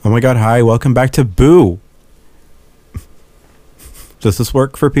my god, hi, welcome back to Boo. Does this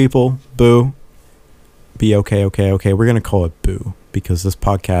work for people? Boo. Be okay. We're going to call it Boo because this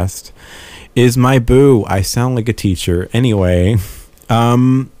podcast is my boo. I sound like a teacher. Anyway,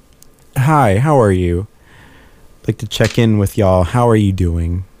 hi, how are you? I'd like to check in with y'all. How are you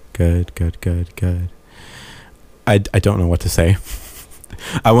doing? Good. I don't know what to say.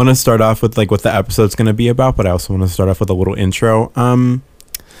 I want to start off with like what the episode's going to be about, but I also want to start off with a little intro.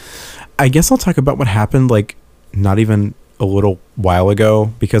 I guess I'll talk about what happened like not even a little while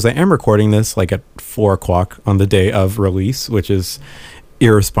ago, because I am recording this like at 4 o'clock on the day of release, which is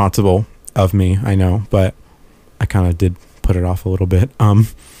irresponsible of me, I know, but I kind of did put it off a little bit.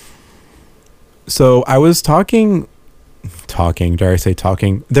 So I was talking, dare I say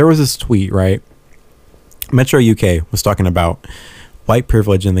talking? There was this tweet, right? Metro UK was talking about white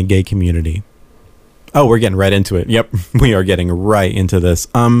privilege in the gay community. Oh, we're getting right into it. Yep, we are getting right into this.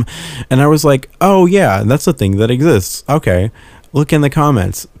 And I was like, oh yeah, that's a thing that exists. Okay, look in the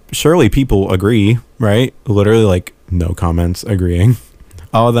comments. Surely people agree, right? Literally like no comments agreeing.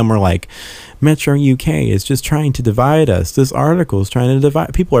 All of them were like, Metro UK is just trying to divide us. This article is trying to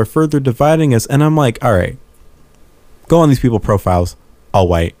divide. People are further dividing us. And I'm like, all right, go on these people profiles, all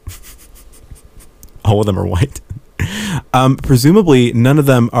white. All of them are white. Presumably none of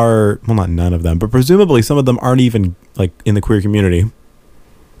them are, well, not none of them, but presumably some of them aren't even like in the queer community.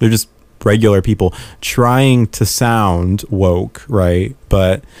 They're just regular people trying to sound woke, right?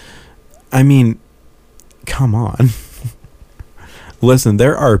 But I mean, come on. Listen,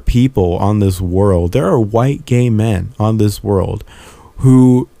 there are people on this world, there are white gay men on this world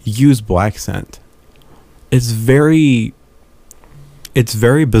who use black scent. It's very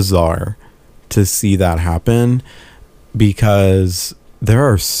bizarre to see that happen, because there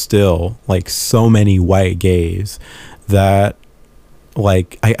are still like so many white gays that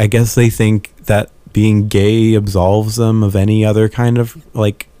like I guess they think that being gay absolves them of any other kind of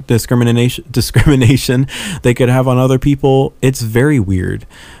like discrimination they could have on other people. It's very weird.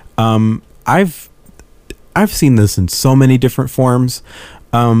 I've seen this in so many different forms.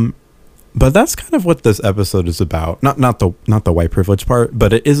 But that's kind of what this episode is about. Not the white privilege part,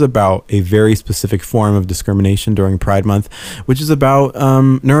 but it is about a very specific form of discrimination during Pride Month, which is about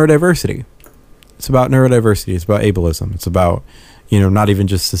neurodiversity. It's about neurodiversity. It's about ableism. It's about, not even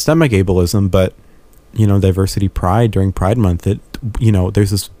just systemic ableism, but, diversity pride during Pride Month.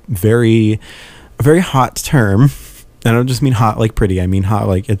 There's this very hot term, and I don't just mean hot like pretty. I mean hot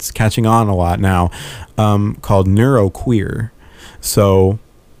like it's catching on a lot now, called neuroqueer. So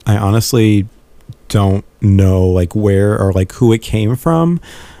I honestly don't know like where or like who it came from,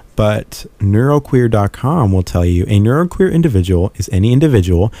 but neuroqueer.com will tell you a neuroqueer individual is any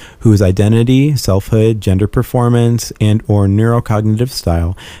individual whose identity, selfhood, gender performance, and or neurocognitive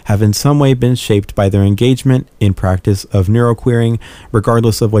style have in some way been shaped by their engagement in practice of neuroqueering,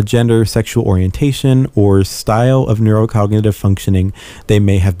 regardless of what gender, sexual orientation, or style of neurocognitive functioning they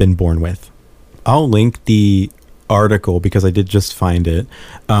may have been born with. I'll link the article because I did just find it,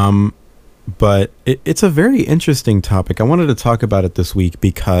 but it's a very interesting topic. I wanted to talk about it this week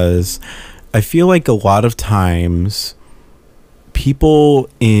because I feel like a lot of times people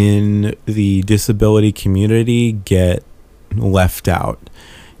in the disability community get left out,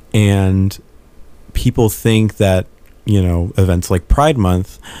 and people think that events like Pride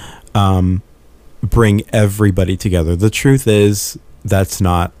Month bring everybody together. The truth is that's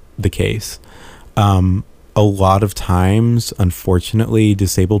not the case. A lot of times, unfortunately,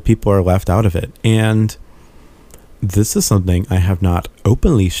 disabled people are left out of it. And this is something I have not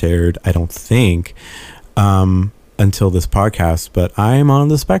openly shared, I don't think, until this podcast. But I'm on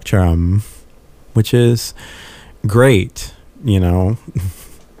the spectrum, which is great, I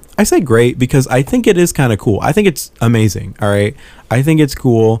say great because I think it is kind of cool. I think it's amazing, all right? I think it's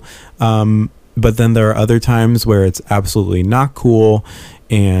cool. But then there are other times where it's absolutely not cool.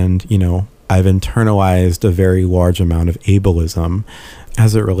 And, I've internalized a very large amount of ableism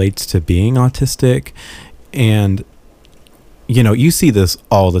as it relates to being autistic. And, you see this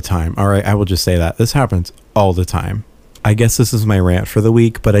all the time. All right. I will just say that this happens all the time. I guess this is my rant for the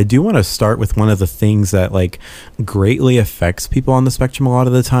week, but I do want to start with one of the things that like greatly affects people on the spectrum a lot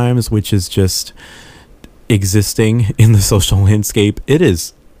of the times, which is just existing in the social landscape. It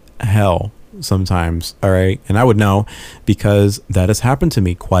is hell sometimes, all right? And I would know because that has happened to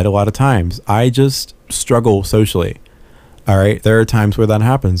me quite a lot of times. I just struggle socially, all right? There are times where that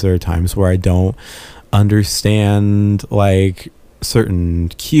happens. There are times where I don't understand like certain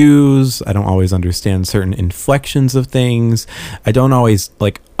cues. I don't always understand certain inflections of things. I don't always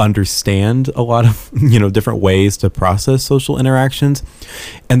like understand a lot of, different ways to process social interactions.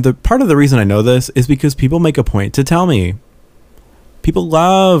 And the part of the reason I know this is because people make a point to tell me. People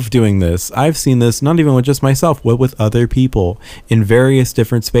love doing this. I've seen this not even with just myself, but with other people in various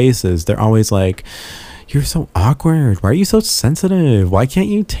different spaces. They're always like, you're so awkward. Why are you so sensitive? Why can't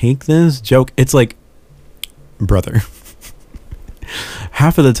you take this joke? It's like, brother,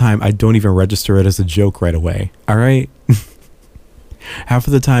 half of the time I don't even register it as a joke right away. All right. Half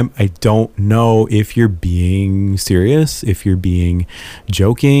of the time I don't know if you're being serious, if you're being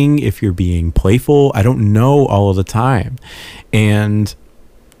joking, if you're being playful. I don't know all of the time. And,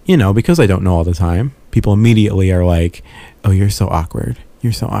 because I don't know all the time, people immediately are like, oh, you're so awkward.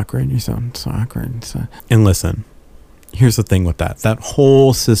 You're so awkward. You're so awkward. And listen, here's the thing with that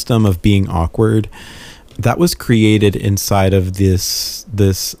whole system of being awkward, that was created inside of this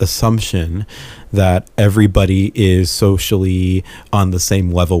assumption that everybody is socially on the same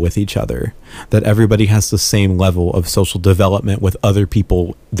level with each other, that everybody has the same level of social development with other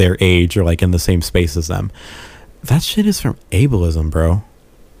people their age or like in the same space as them. That shit is from ableism, bro.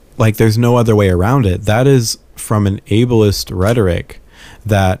 Like, there's no other way around it. That is from an ableist rhetoric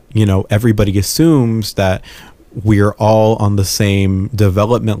that, everybody assumes that we're all on the same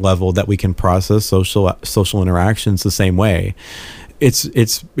development level, that we can process social interactions the same way.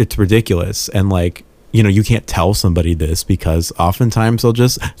 It's ridiculous. And like, you can't tell somebody this because oftentimes they'll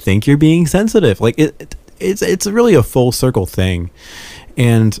just think you're being sensitive. Like it's really a full circle thing.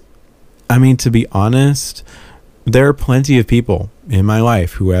 And I mean, to be honest, there are plenty of people in my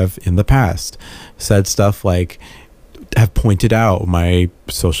life who have in the past said stuff like, have pointed out my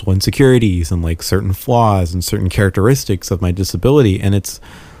social insecurities and like certain flaws and certain characteristics of my disability. And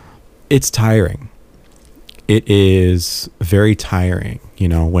it's tiring. It is very tiring,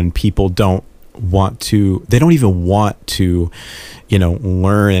 when people don't even want to,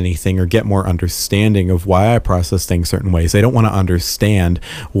 learn anything or get more understanding of why I process things certain ways. They don't want to understand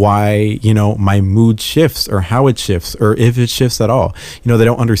why, my mood shifts or how it shifts or if it shifts at all. They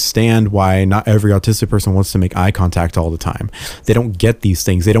don't understand why not every autistic person wants to make eye contact all the time. They don't get these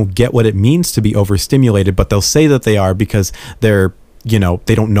things. They don't get what it means to be overstimulated, but they'll say that they are because they're,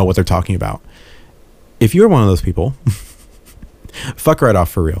 they don't know what they're talking about. If you're one of those people, fuck right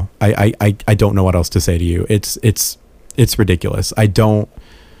off for real. I don't know what else to say to you. It's ridiculous.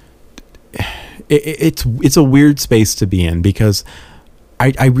 It's a weird space to be in because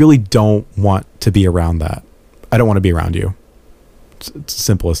I really don't want to be around that. I don't want to be around you. It's as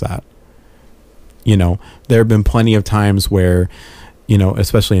simple as that. There have been plenty of times where,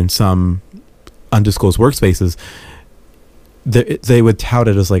 especially in some undisclosed workspaces, they would tout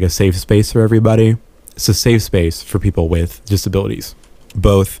it as like a safe space for everybody. It's a safe space for people with disabilities,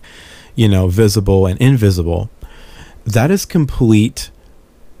 both, visible and invisible. That is complete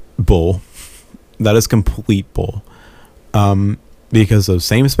bull. That is complete bull. Because those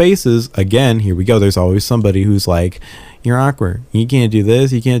same spaces, again, here we go. There's always somebody who's like, you're awkward. You can't do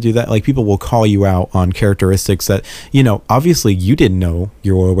this. You can't do that. Like, people will call you out on characteristics that, obviously you didn't know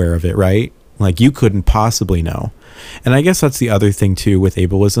you were aware of it, right? Like, you couldn't possibly know. And I guess that's the other thing too with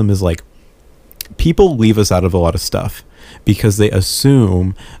ableism is like, people leave us out of a lot of stuff because they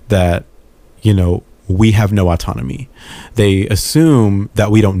assume that, we have no autonomy. They assume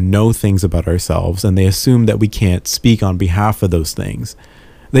that we don't know things about ourselves, and they assume that we can't speak on behalf of those things.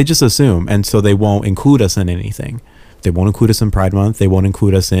 They just assume, and so they won't include us in anything. They won't include us in Pride Month. They won't even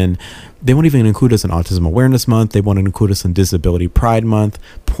include us in Autism Awareness Month. They won't include us in Disability Pride Month.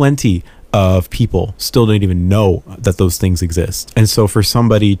 Plenty of people still don't even know that those things exist. And so for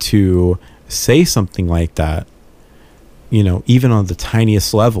somebody to say something like that, even on the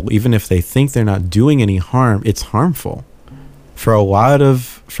tiniest level, even if they think they're not doing any harm, it's harmful for a lot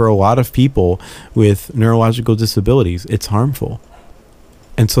of people with neurological disabilities. It's harmful.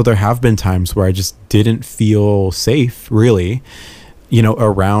 And so there have been times where I just didn't feel safe, really,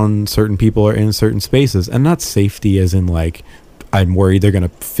 around certain people or in certain spaces. And not safety as in like, I'm worried they're going to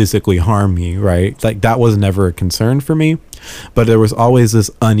physically harm me, right? Like, that was never a concern for me. But there was always this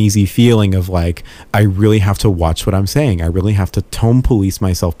uneasy feeling of like, I really have to watch what I'm saying. I really have to tone police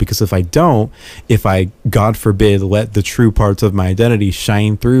myself, because if I don't, if I, God forbid, let the true parts of my identity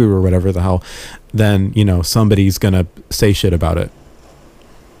shine through or whatever the hell, then, somebody's going to say shit about it.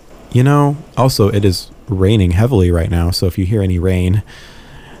 Also, it is raining heavily right now. So if you hear any rain,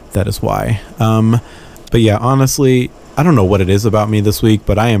 that is why. But yeah, honestly, I don't know what it is about me this week,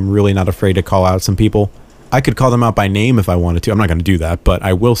 but I am really not afraid to call out some people. I could call them out by name if I wanted to. I'm not going to do that, but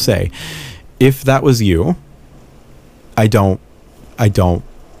I will say, if that was you, I don't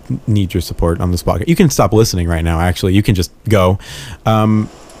need your support on this podcast. You can stop listening right now. Actually, you can just go.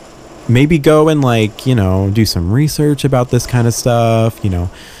 maybe go and like, do some research about this kind of stuff.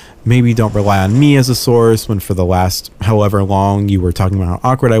 Maybe don't rely on me as a source when for the last however long you were talking about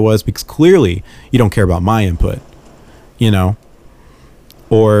how awkward I was, because clearly you don't care about my input,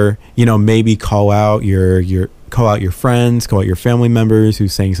 or, maybe call out your friends, call out your family members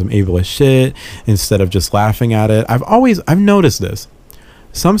who's saying some ableist shit instead of just laughing at it. I've noticed this.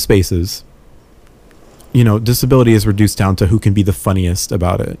 Some spaces, disability is reduced down to who can be the funniest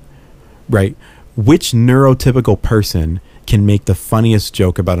about it, right? Which neurotypical person can make the funniest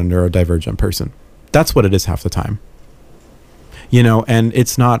joke about a neurodivergent person? That's what it is half the time. And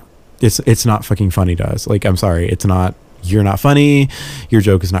it's not fucking funny to us. Like, I'm sorry, it's not. You're not funny. Your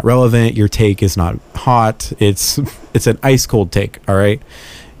joke is not relevant. Your take is not hot. It's an ice cold take. All right.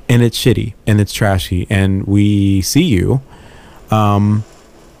 And it's shitty and it's trashy and we see you.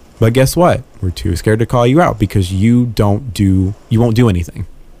 But guess what? We're too scared to call you out because you won't do anything.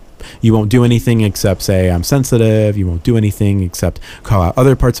 You won't do anything except say I'm sensitive. You won't do anything except call out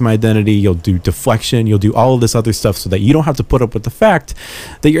other parts of my identity. You'll do deflection. You'll do all of this other stuff so that you don't have to put up with the fact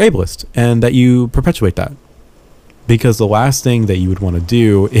that you're ableist and that you perpetuate that. Because the last thing that you would want to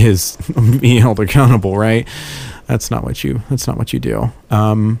do is be held accountable, right? That's not what you do.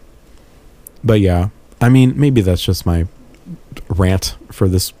 But yeah, I mean, maybe that's just my rant for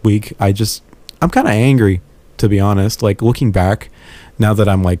this week. I'm kind of angry, to be honest. Like, looking back, now that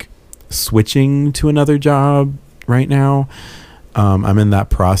I'm like switching to another job right now, I'm in that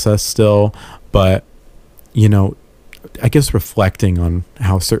process still, but I guess reflecting on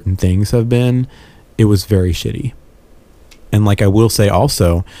how certain things have been, it was very shitty. And like, I will say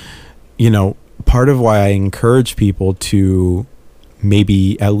also, part of why I encourage people to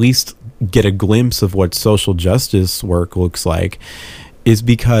maybe at least get a glimpse of what social justice work looks like is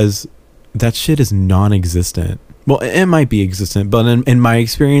because that shit is non-existent. Well, it might be existent, but in my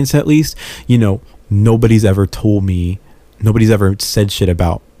experience, at least, nobody's ever said shit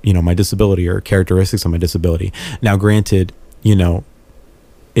about, my disability or characteristics of my disability. Now, granted,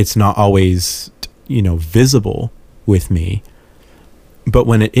 it's not always, visible with me, but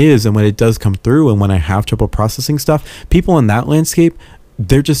when it is, and when it does come through, and when I have trouble processing stuff, people in that landscape,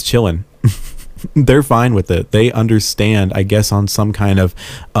 they're just chilling. They're fine with it. They understand, I guess, on some kind of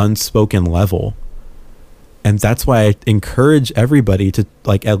unspoken level. And that's why I encourage everybody to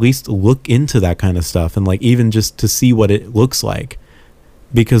like at least look into that kind of stuff, and like even just to see what it looks like,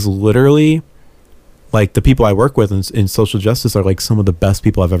 because literally, like, the people I work with in social justice are like some of the best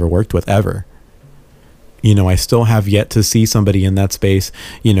people I've ever worked with ever. I still have yet to see somebody in that space,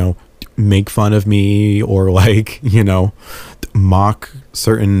 make fun of me or like, mock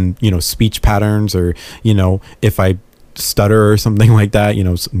certain, speech patterns, or, if I stutter or something like that,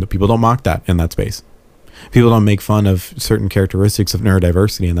 people don't mock that in that space. People don't make fun of certain characteristics of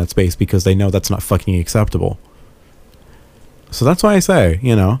neurodiversity in that space because they know that's not fucking acceptable. So that's why I say,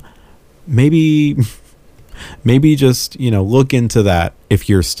 maybe just, look into that if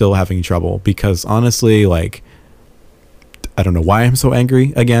you're still having trouble, because honestly, like, I don't know why I'm so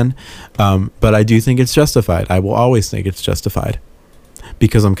angry again. But I do think it's justified. I will always think it's justified,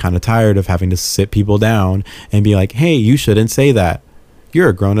 because I'm kind of tired of having to sit people down and be like, hey, you shouldn't say that. You're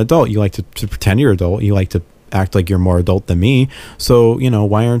a grown adult. You like to pretend you're adult. You like to act like you're more adult than me. So,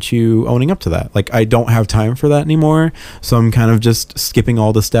 why aren't you owning up to that? Like, I don't have time for that anymore. So I'm kind of just skipping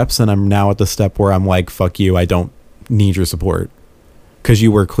all the steps. And I'm now at the step where I'm like, fuck you. I don't need your support, because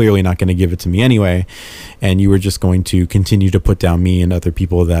you were clearly not going to give it to me anyway. And you were just going to continue to put down me and other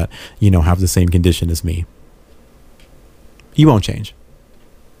people that, have the same condition as me. You won't change.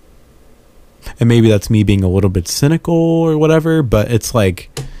 And maybe that's me being a little bit cynical or whatever, but it's like,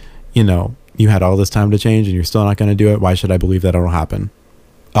 you had all this time to change and you're still not going to do it. Why should I believe that it'll happen?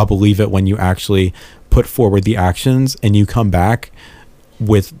 I'll believe it when you actually put forward the actions and you come back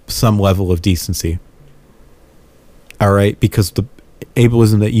with some level of decency. All right? Because the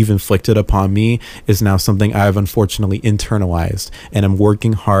ableism that you've inflicted upon me is now something I've unfortunately internalized, and I'm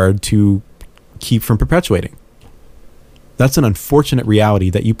working hard to keep from perpetuating. That's an unfortunate reality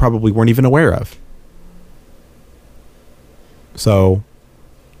that you probably weren't even aware of. So,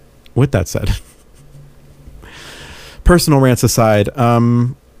 with that said, personal rants aside,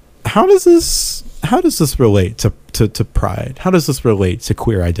 how does this relate to pride? How does this relate to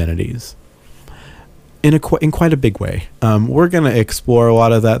queer identities? In quite a big way. We're gonna explore a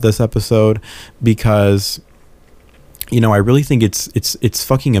lot of that this episode, because I really think it's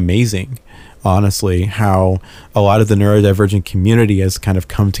fucking amazing, honestly, how a lot of the neurodivergent community has kind of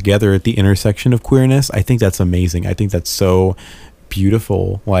come together at the intersection of queerness. I think that's amazing. I think that's so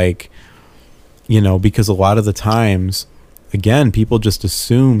beautiful. Like, because a lot of the times, again, people just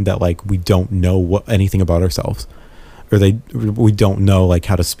assume that like we don't know anything about ourselves, or we don't know like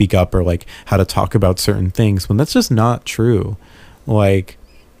how to speak up or like how to talk about certain things, when that's just not true. Like,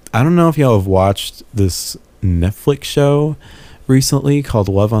 I don't know if y'all have watched this Netflix show recently called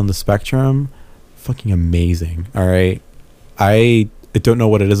Love on the Spectrum. Fucking amazing. All right. I don't know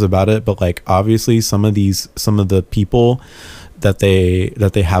what it is about it, but like obviously some of the people that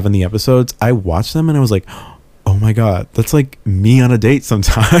they have in the episodes, I watched them and I was like, oh my God, that's like me on a date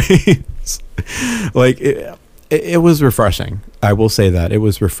sometimes. Like it was refreshing. I will say that it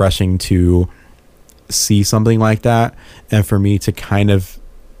was refreshing to see something like that, and for me to kind of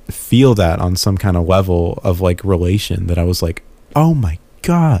feel that on some kind of level of like relation, that I was like, oh my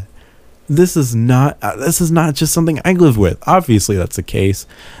God, this is not just something I live with. Obviously that's the case,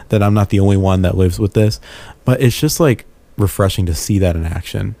 that I'm not the only one that lives with this, but it's just like refreshing to see that in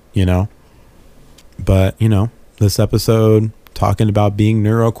action, you know? But, you know, this episode talking about being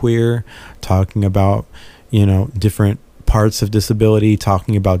neuroqueer, talking about, you know, different parts of disability,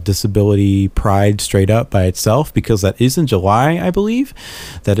 talking about disability pride straight up by itself, because that is in July, I believe.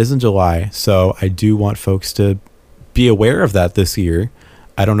 That is in July. So I do want folks to be aware of that this year.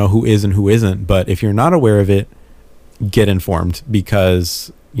 I don't know who is and who isn't, but if you're not aware of it, get informed,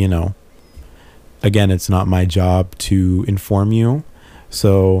 because, you know, again, it's not my job to inform you.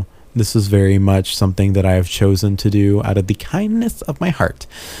 So this is very much something that I have chosen to do out of the kindness of my heart.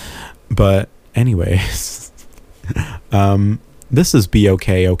 But anyways, this is Be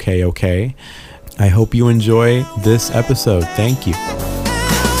Okay, Okay, Okay. I hope you enjoy this episode. Thank you.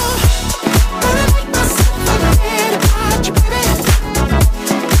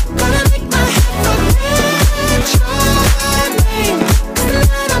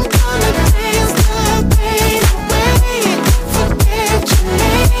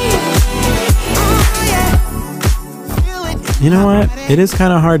 You know what? It is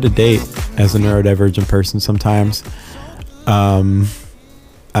kind of hard to date as a neurodivergent person sometimes. I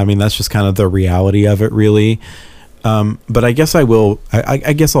mean, that's just kind of the reality of it, really. But I guess I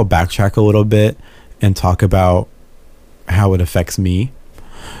guess I'll backtrack a little bit and talk about how it affects me.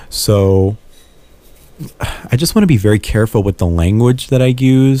 So I just want to be very careful with the language that I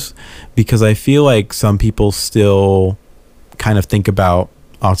use, because I feel like some people still kind of think about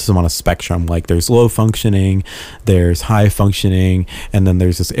autism on a spectrum. Like there's low functioning, there's high functioning, and then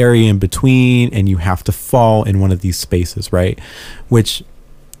there's this area in between, and you have to fall in one of these spaces, right? Which,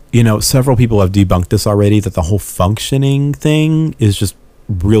 you know, several people have debunked this already, that the whole functioning thing is just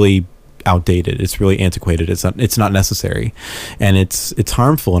really outdated. It's really antiquated. It's not necessary, and it's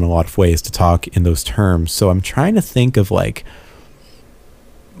harmful in a lot of ways to talk in those terms. So I'm trying to think of like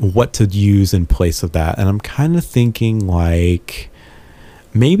what to use in place of that, and I'm kind of thinking like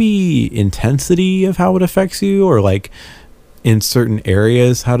maybe intensity of how it affects you, or like in certain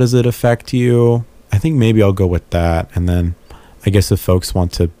areas, how does it affect you? I think maybe I'll go with that. And then I guess if folks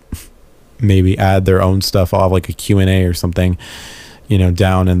want to maybe add their own stuff, I'll have like a Q&A or something, you know,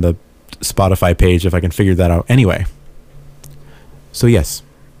 down in the Spotify page if I can figure that out. Anyway, so yes,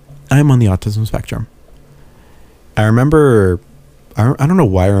 I'm on the autism spectrum. I remember, I don't know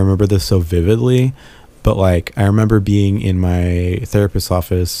why I remember this so vividly, but like I remember being in my therapist's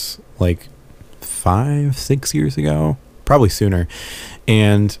office like 5-6 years ago, probably sooner,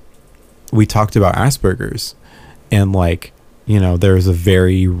 and we talked about Asperger's, and like, you know, there's a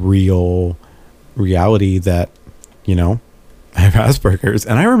very real reality that, you know, I have Asperger's.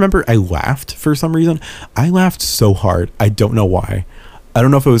 And I remember I laughed for some reason. I laughed so hard. I don't know why. I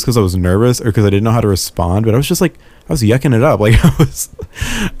don't know if it was because I was nervous or because I didn't know how to respond, but I was just like, I was yucking it up. Like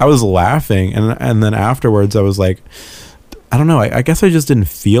I was laughing. And then afterwards I was like, I don't know. I guess I just didn't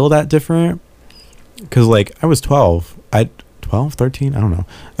feel that different. Cause like I was 12, 13. I don't know.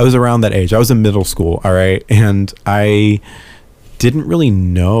 I was around that age. I was in middle school. All right. And I didn't really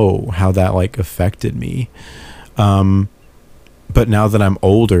know how that like affected me. But now that I'm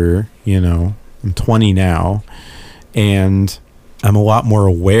older, you know, I'm 20 now, and I'm a lot more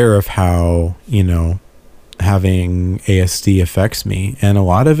aware of how, you know, having ASD affects me. And a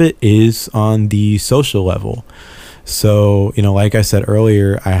lot of it is on the social level. So, you know, like I said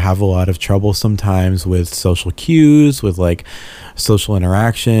earlier, I have a lot of trouble sometimes with social cues, with like social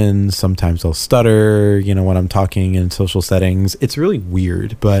interactions. Sometimes I'll stutter, you know, when I'm talking in social settings. It's really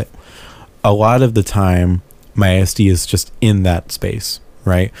weird, but a lot of the time my ASD is just in that space,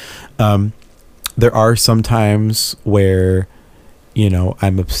 right? There are some times where, you know,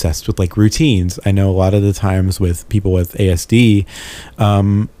 I'm obsessed with like routines. I know a lot of the times with people with ASD,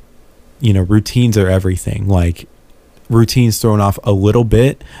 you know, routines are everything. Like routines thrown off a little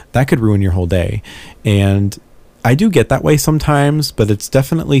bit, that could ruin your whole day. And I do get that way sometimes, but it's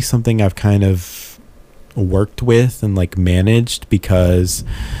definitely something I've kind of worked with and like managed because,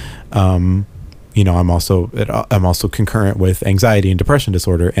 I'm also concurrent with anxiety and depression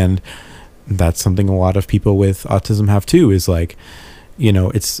disorder. And that's something a lot of people with autism have too, is like,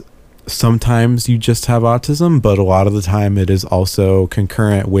 it's sometimes you just have autism, but a lot of the time it is also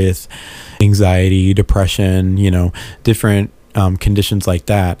concurrent with anxiety, depression, different conditions like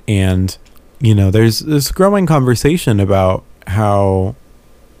that. And, there's this growing conversation about how,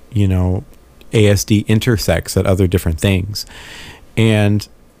 ASD intersects at other different things. And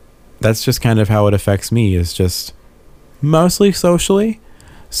that's just kind of how it affects me, is just mostly socially,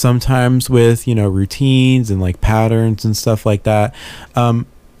 sometimes with, routines and like patterns and stuff like that.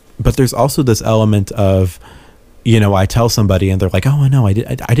 But there's also this element of, I tell somebody and they're like, oh, no, I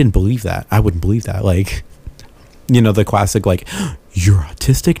didn't believe that. I wouldn't believe that. Like, the classic, like, you're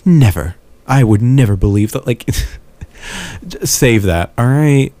autistic? Never. I would never believe that. Like, save that. All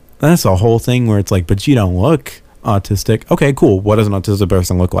right. That's a whole thing where it's like, but you don't look autistic. Okay, cool. What does an autistic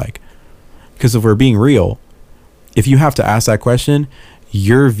person look like? Because if we're being real, if you have to ask that question,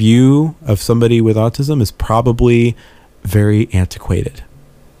 your view of somebody with autism is probably very antiquated.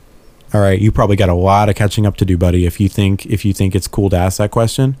 All right, you probably got a lot of catching up to do, buddy, if you think it's cool to ask that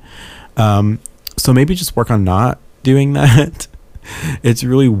question. So maybe just work on not doing that. It's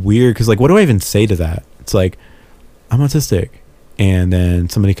really weird because, like, what do I even say to that? It's like, I'm autistic. And then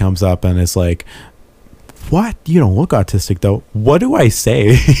somebody comes up and it's like, what? You don't look autistic, though. What do I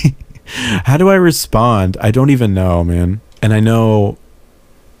say? How do I respond? I don't even know, man. And I know,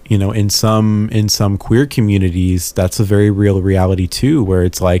 in some queer communities, that's a very real reality too, where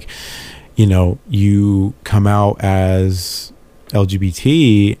it's like, you come out as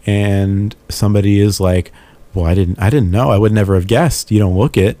LGBT and somebody is like, well, I didn't know. I would never have guessed. You don't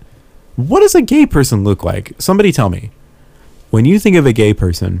look it. What does a gay person look like? Somebody tell me. When you think of a gay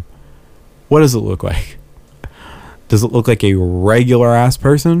person, what does it look like? Does it look like a regular ass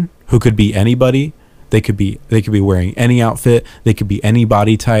person who could be anybody? They could be wearing any outfit. They could be any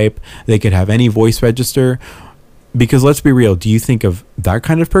body type. They could have any voice register. Because let's be real, do you think of that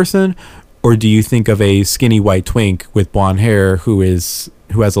kind of person, or do you think of a skinny white twink with blonde hair who has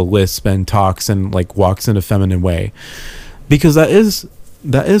a lisp and talks and like walks in a feminine way? Because that is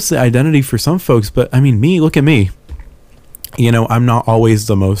the identity for some folks. But I mean, look at me. I'm not always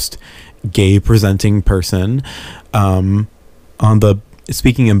the most gay presenting person.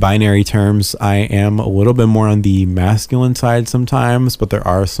 Speaking in binary terms, I am a little bit more on the masculine side sometimes, but there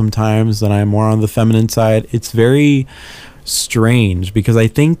are some times that I'm more on the feminine side. It's very strange because I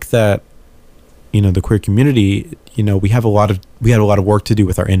think that, the queer community, we had a lot of work to do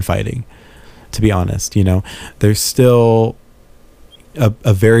with our infighting, to be honest. There's still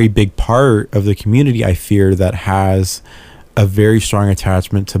a very big part of the community, I fear, that has a very strong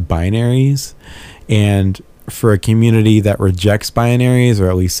attachment to binaries. And for a community that rejects binaries, or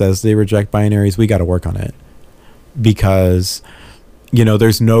at least says they reject binaries, we got to work on it, because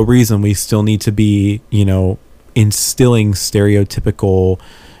there's no reason we still need to be instilling stereotypical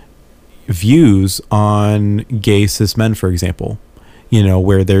views on gay cis men, for example,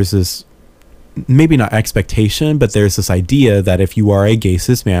 where there's this, maybe not expectation, but there's this idea that if you are a gay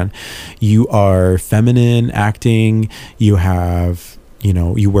cis man, you are feminine acting, you have,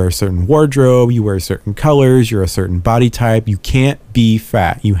 you wear a certain wardrobe, you wear certain colors, you're a certain body type, you can't be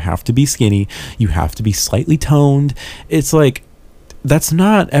fat, you have to be skinny, you have to be slightly toned. It's like, that's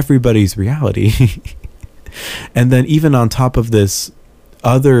not everybody's reality. And then even on top of this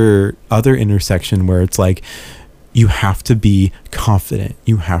other intersection where it's like, you have to be confident,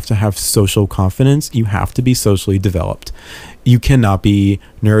 you have to have social confidence, you have to be socially developed, you cannot be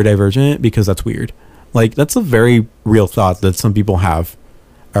neurodivergent because that's weird. Like, that's a very real thought that some people have.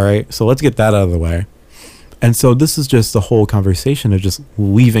 All right, so let's get that out of the way. And so this is just the whole conversation of just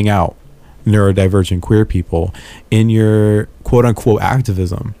leaving out neurodivergent queer people in your quote unquote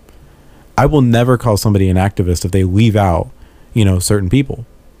activism. I will never call somebody an activist if they leave out, certain people.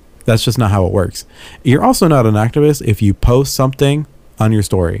 That's just not how it works. You're also not an activist if you post something on your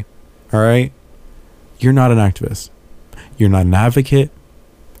story. All right? You're not an activist. You're not an advocate.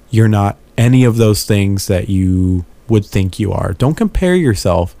 You're not any of those things that you would think you are. Don't compare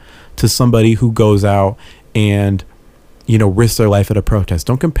yourself to somebody who goes out and, risks their life at a protest.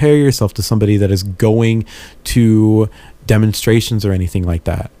 Don't compare yourself to somebody that is going to demonstrations or anything like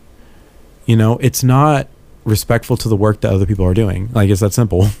that. It's not respectful to the work that other people are doing. Like, it's that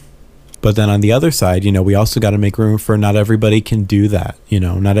simple. But then on the other side, we also got to make room for not everybody can do that.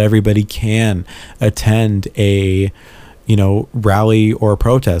 Not everybody can attend a, rally or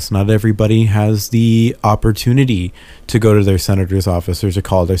protest. Not everybody has the opportunity to go to their senator's office or to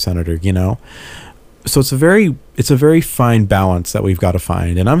call their senator, So it's a very fine balance that we've got to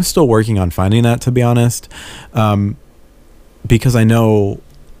find. And I'm still working on finding that, to be honest. Because I know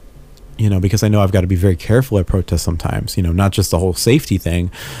I've got to be very careful at protests sometimes, not just the whole safety thing,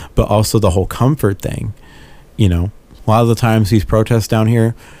 but also the whole comfort thing. A lot of the times these protests down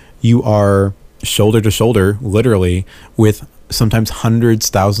here, you are shoulder to shoulder, literally, with sometimes hundreds,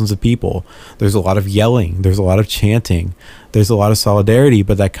 thousands of people. There's a lot of yelling. There's a lot of chanting. There's a lot of solidarity,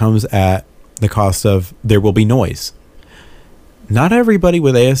 but that comes at the cost of there will be noise. Not everybody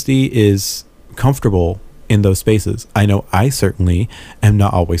with ASD is comfortable in those spaces. I know I certainly am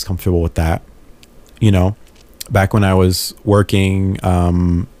not always comfortable with that. Back when I was working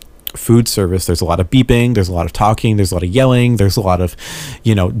food service, there's a lot of beeping, there's a lot of talking, there's a lot of yelling, there's a lot of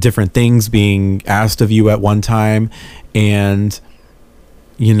different things being asked of you at one time, and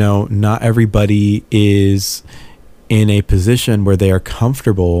not everybody is in a position where they are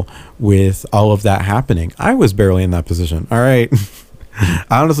comfortable with all of that happening. I was barely in that position, all right.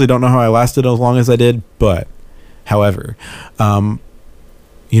 I honestly don't know how I lasted as long as I did, but however,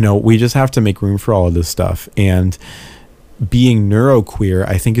 we just have to make room for all of this stuff. And being neuroqueer,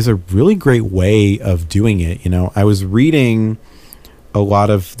 I think, is a really great way of doing it. I was reading a lot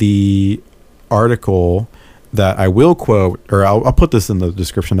of the article that I will quote, or I'll put this in the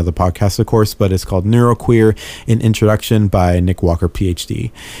description of the podcast, of course, but it's called Neuroqueer, an Introduction by Nick Walker,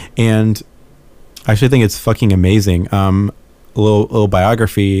 PhD. And I actually think it's fucking amazing. A little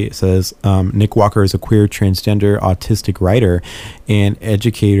biography says Nick Walker is a queer, transgender, autistic writer and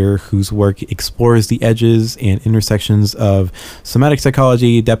educator whose work explores the edges and intersections of somatic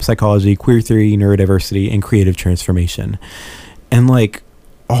psychology, depth psychology, queer theory, neurodiversity, and creative transformation. And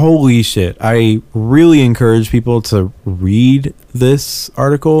holy shit, I really encourage people to read this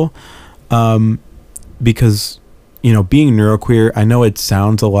article because being neuroqueer, I know it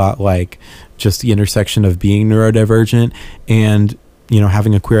sounds a lot like just the intersection of being neurodivergent and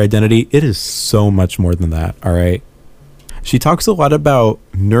having a queer identity. It is so much more than that. All right. She talks a lot about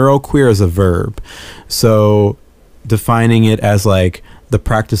neuroqueer as a verb, so defining it as the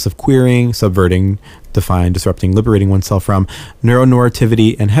practice of queering, subverting, define, disrupting, liberating oneself from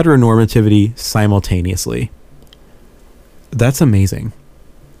neuronormativity and heteronormativity simultaneously. That's amazing.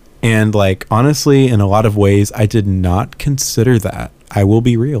 And honestly, in a lot of ways, I did not consider that. I will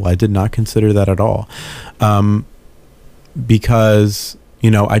be real. I did not consider that at all. Because,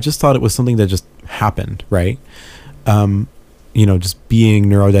 I just thought it was something that just happened, right? Just being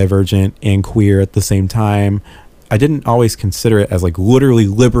neurodivergent and queer at the same time. I didn't always consider it as literally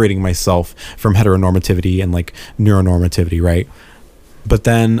liberating myself from heteronormativity and neuronormativity, right? But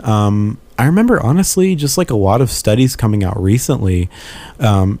then I remember, honestly, just a lot of studies coming out recently,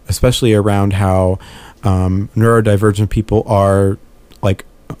 especially around how neurodivergent people are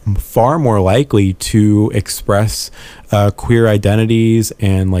far more likely to express queer identities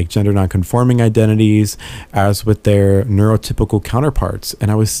and gender nonconforming identities as with their neurotypical counterparts. And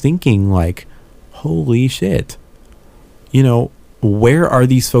I was thinking holy shit, where are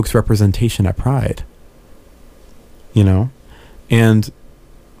these folks' representation at Pride? And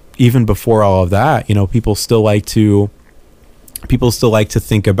even before all of that, people still like to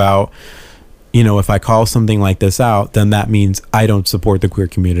think about, if I call something like this out, then that means I don't support the queer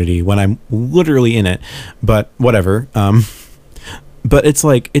community when I'm literally in it. But whatever. But it's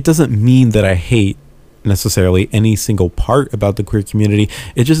it doesn't mean that I hate necessarily any single part about the queer community.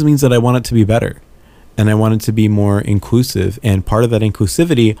 It just means that I want it to be better and I want it to be more inclusive. And part of that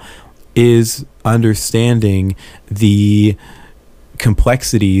inclusivity is understanding the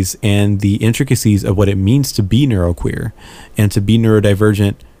complexities and the intricacies of what it means to be neuroqueer and to be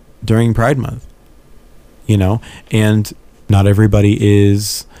neurodivergent during Pride Month, and not everybody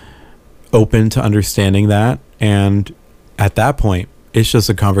is open to understanding that. And at that point, it's just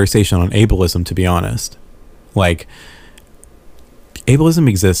a conversation on ableism, to be honest. Ableism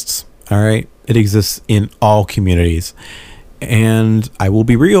exists, all right? It exists in all communities. And I will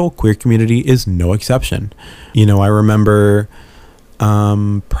be real, queer community is no exception. I remember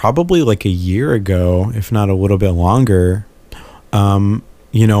probably a year ago, if not a little bit longer,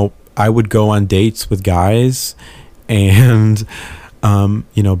 I would go on dates with guys and,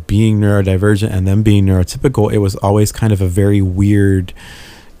 being neurodivergent and them being neurotypical, it was always kind of a very weird,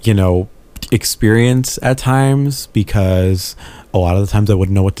 experience at times, because a lot of the times I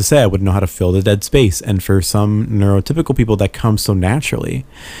wouldn't know what to say. I wouldn't know how to fill the dead space. And for some neurotypical people, that comes so naturally.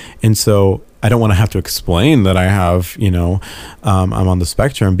 And so I don't want to have to explain that I have, I'm on the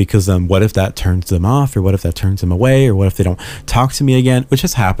spectrum, because then what if that turns them off, or what if that turns them away, or what if they don't talk to me again, which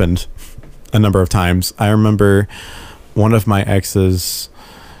has happened a number of times. I remember one of my exes,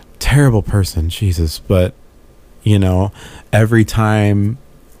 terrible person, Jesus, but every time,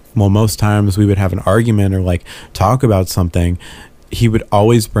 well, most times we would have an argument or like talk about something, he would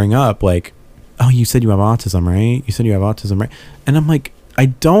always bring up like, oh, you said you have autism, right? You said you have autism, right? And I'm like, I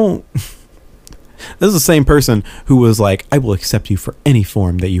don't. This is the same person who was like, I will accept you for any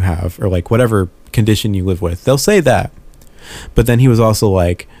form that you have, or like whatever condition you live with. They'll say that. But then he was also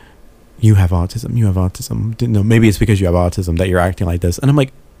like, you have autism, you have autism. No, maybe it's because you have autism that you're acting like this. And I'm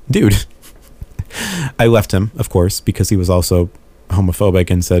like, dude. I left him, of course, because he was also homophobic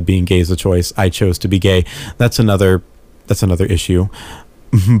and said being gay is a choice. I chose to be gay. That's another issue.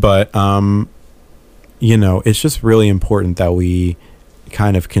 But, it's just really important that we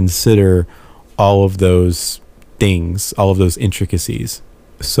kind of consider all of those things, all of those intricacies.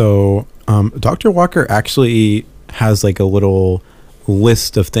 So Dr. Walker actually has like a little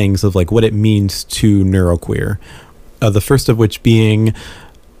list of things of like what it means to neuroqueer. The first of which being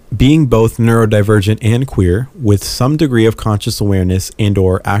both neurodivergent and queer, with some degree of conscious awareness and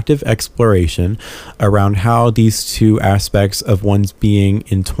or active exploration around how these two aspects of one's being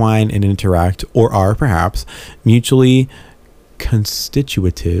entwine and interact, or are perhaps mutually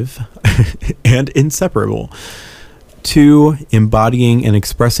constitutive and inseparable. 2, embodying and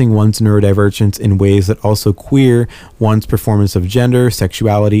expressing one's neurodivergence in ways that also queer one's performance of gender,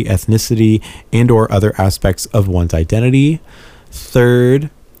 sexuality, ethnicity, and or other aspects of one's identity. 3rd,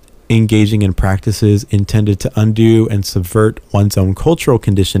 engaging in practices intended to undo and subvert one's own cultural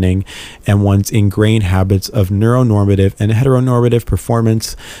conditioning and one's ingrained habits of neuronormative and heteronormative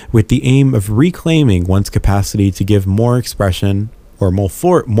performance, with the aim of reclaiming one's capacity to give more expression, or more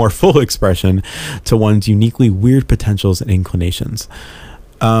full expression, to one's uniquely weird potentials and inclinations.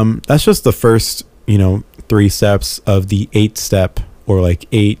 That's just the first, 3 steps of the 8-step, or like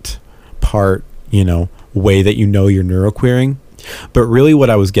 8-part, way that you're neuroqueering. But really what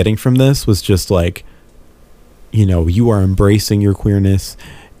I was getting from this was just like, you are embracing your queerness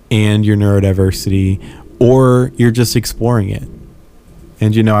and your neurodiversity, or you're just exploring it.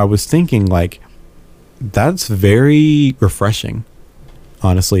 And, I was thinking like, that's very refreshing.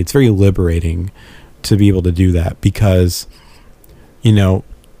 Honestly, it's very liberating to be able to do that, because,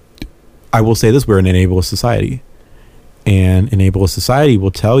 I will say this, we're an ableist society, and an ableist society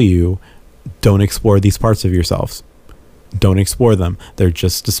will tell you, don't explore these parts of yourselves. Don't explore them. They're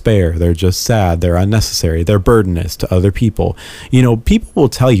just despair. They're just sad. They're unnecessary. They're burdenous to other people. People will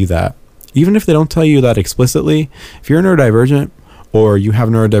tell you that, even if they don't tell you that explicitly. If you're neurodivergent or you have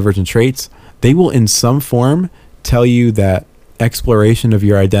neurodivergent traits, they will in some form tell you that exploration of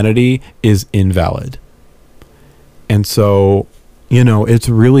your identity is invalid. And so, it's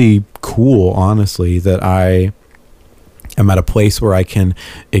really cool, honestly, that I'm at a place where I can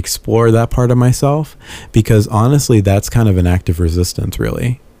explore that part of myself, because honestly, that's kind of an act of resistance,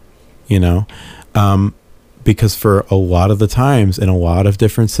 really, because for a lot of the times in a lot of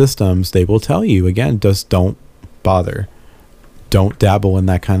different systems, they will tell you, again, just don't bother. Don't dabble in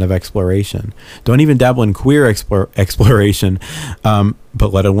that kind of exploration. Don't even dabble in queer exploration,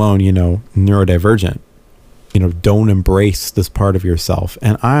 but let alone, neurodivergent. Don't embrace this part of yourself.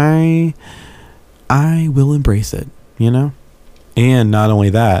 And I will embrace it. And not only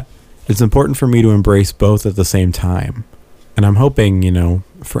that, it's important for me to embrace both at the same time. And I'm hoping,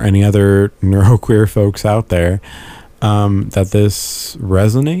 for any other neuroqueer folks out there, that this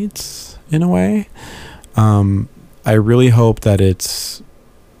resonates in a way. I really hope that it's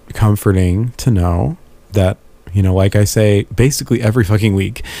comforting to know that, like I say, basically every fucking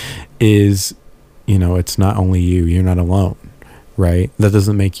week is, it's not only you, you're not alone, right? That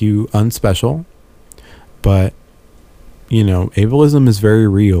doesn't make you unspecial, but ableism is very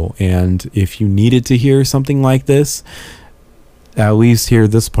real. And if you needed to hear something like this, at least hear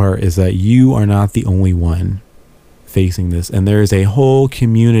this part, is that you are not the only one facing this. And there is a whole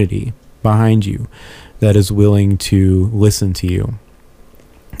community behind you that is willing to listen to you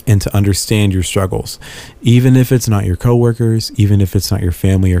and to understand your struggles. Even if it's not your coworkers, even if it's not your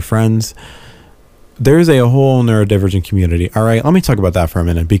family or friends, there's a whole neurodivergent community. All right, let me talk about that for a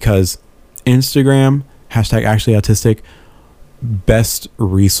minute, because Instagram, #ActuallyAutistic, best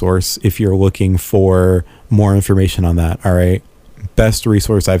resource if you're looking for more information on that. All right, best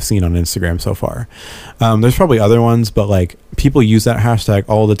resource I've seen on Instagram so far. There's probably other ones, but like people use that hashtag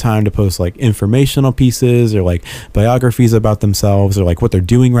all the time to post like informational pieces or like biographies about themselves, or like what they're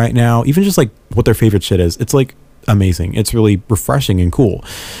doing right now, even just like what their favorite shit is. It's like amazing. It's really refreshing and cool.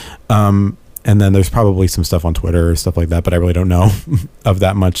 And then there's probably some stuff on Twitter or stuff like that, but I really don't know of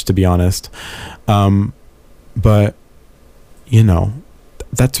that much, to be honest. But, you know,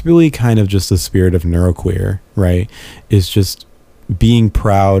 that's really kind of just the spirit of neuroqueer, right? Is just being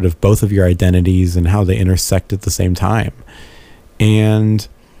proud of both of your identities and how they intersect at the same time. And,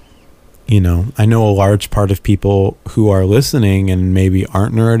 you know, I know a large part of people who are listening and maybe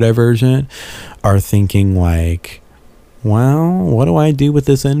aren't neurodivergent are thinking like, well, what do I do with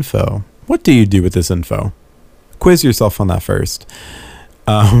this info? What do you do with this info? Quiz yourself on that first.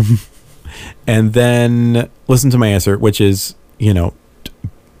 And then listen to my answer, which is, you know,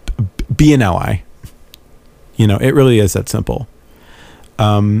 be an ally. You know, it really is that simple.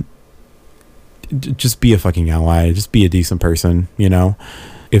 Just be a fucking ally. Just be a decent person, you know?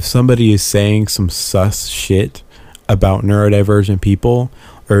 If somebody is saying some sus shit about neurodivergent people,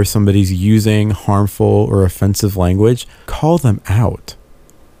 or if somebody's using harmful or offensive language, call them out.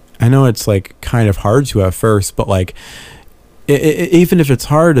 I know it's like kind of hard to at first, but like, even if it's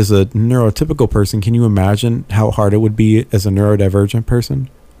hard as a neurotypical person, can you imagine how hard it would be as a neurodivergent person?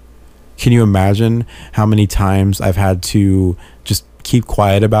 Can you imagine how many times I've had to just keep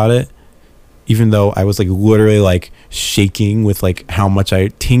quiet about it, even though I was like literally like shaking with like how much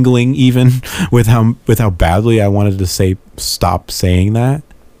tingling even with how badly I wanted to say stop saying that.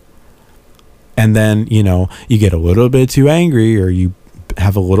 And then, you know, you get a little bit too angry, or you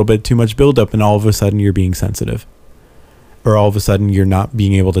have a little bit too much buildup, and all of a sudden you're being sensitive, or all of a sudden you're not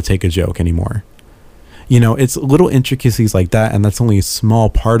being able to take a joke anymore. You know, it's little intricacies like that, and that's only a small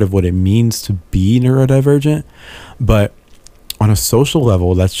part of what it means to be neurodivergent. But on a social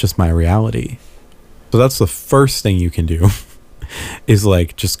level, that's just my reality. So that's the first thing you can do is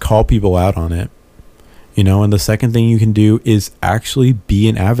like just call people out on it. You know, and the second thing you can do is actually be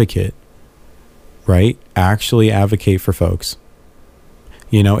an advocate, right? Actually advocate for folks.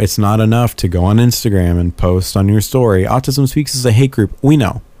 You know, it's not enough to go on Instagram and post on your story, Autism Speaks is a hate group. We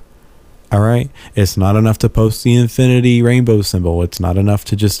know. All right. It's not enough to post the infinity rainbow symbol. It's not enough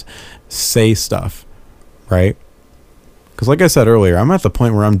to just say stuff, right? Because like I said earlier, I'm at the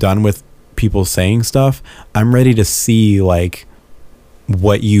point where I'm done with people saying stuff. I'm ready to see like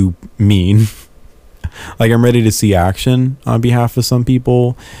what you mean. Like I'm ready to see action on behalf of some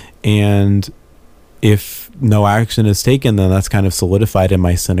people. And if no action is taken, then that's kind of solidified in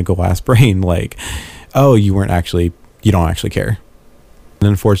my cynical ass brain. Like, oh, you don't actually care. And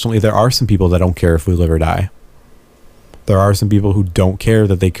unfortunately, there are some people that don't care if we live or die. There are some people who don't care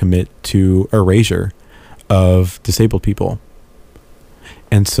that they commit to erasure of disabled people.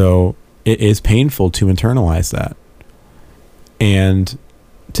 And so it is painful to internalize that. And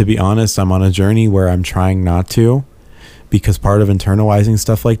to be honest, I'm on a journey where I'm trying not to, because part of internalizing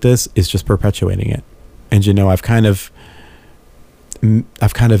stuff like this is just perpetuating it. And, you know, I've kind of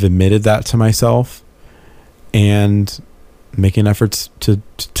admitted that to myself, and making efforts to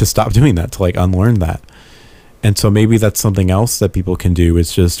stop doing that, to like unlearn that. And so maybe that's something else that people can do,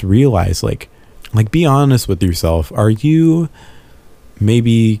 is just realize like be honest with yourself. Are you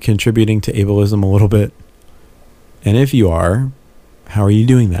maybe contributing to ableism a little bit? And if you are, how are you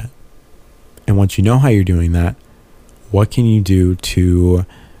doing that? And once you know how you're doing that, what can you do to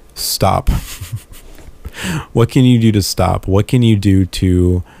stop? What can you do to stop? What can you do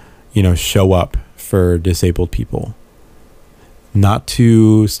to, you know, show up for disabled people? Not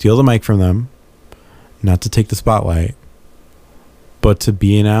to steal the mic from them, not to take the spotlight, but to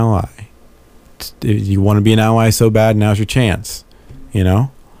be an ally. If you want to be an ally so bad, now's your chance, you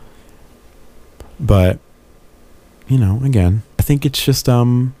know? But, you know, again, I think it's just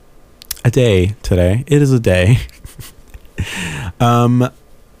a day today. It is a day.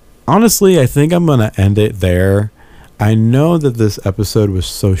 Honestly, I think I'm going to end it there. I know that this episode was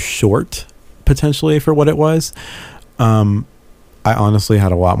so short, potentially, for what it was. I honestly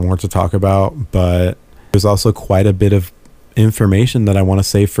had a lot more to talk about, but there's also quite a bit of information that I want to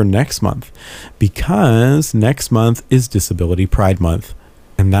save for next month, because next month is Disability Pride Month.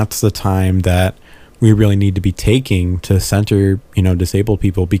 And that's the time that we really need to be taking to center, you know, disabled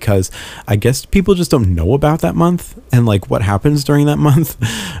people, because I guess people just don't know about that month and like what happens during that month.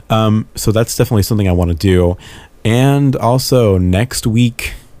 So that's definitely something I want to do. And also next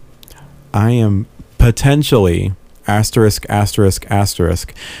week, I am potentially ***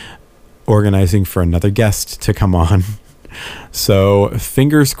 organizing for another guest to come on. So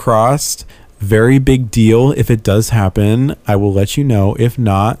fingers crossed. Very big deal. If it does happen, I will let you know. If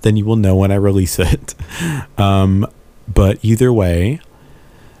not, then you will know when I release it. But either way,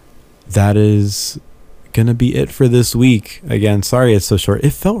 that is gonna be it for this week. Again, sorry it's so short.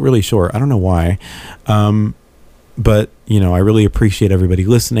 It felt really short. I don't know why. But, you know, I really appreciate everybody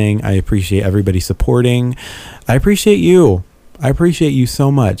listening. I appreciate everybody supporting. I appreciate you. I appreciate you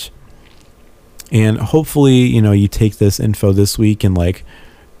so much. And hopefully, you know, you take this info this week and like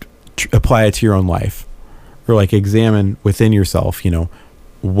apply it to your own life, or like examine within yourself, you know,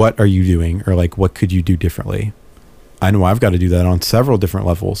 what are you doing, or like what could you do differently? I know I've got to do that on several different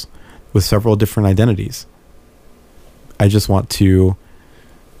levels with several different identities. I just want to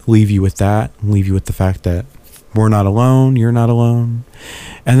leave you with that, leave you with the fact that we're not alone, you're not alone,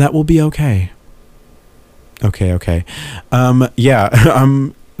 and that will be okay. Okay.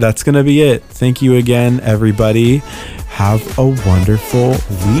 That's going to be it. Thank you again, everybody. Have a wonderful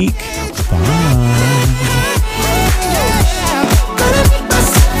week. Bye.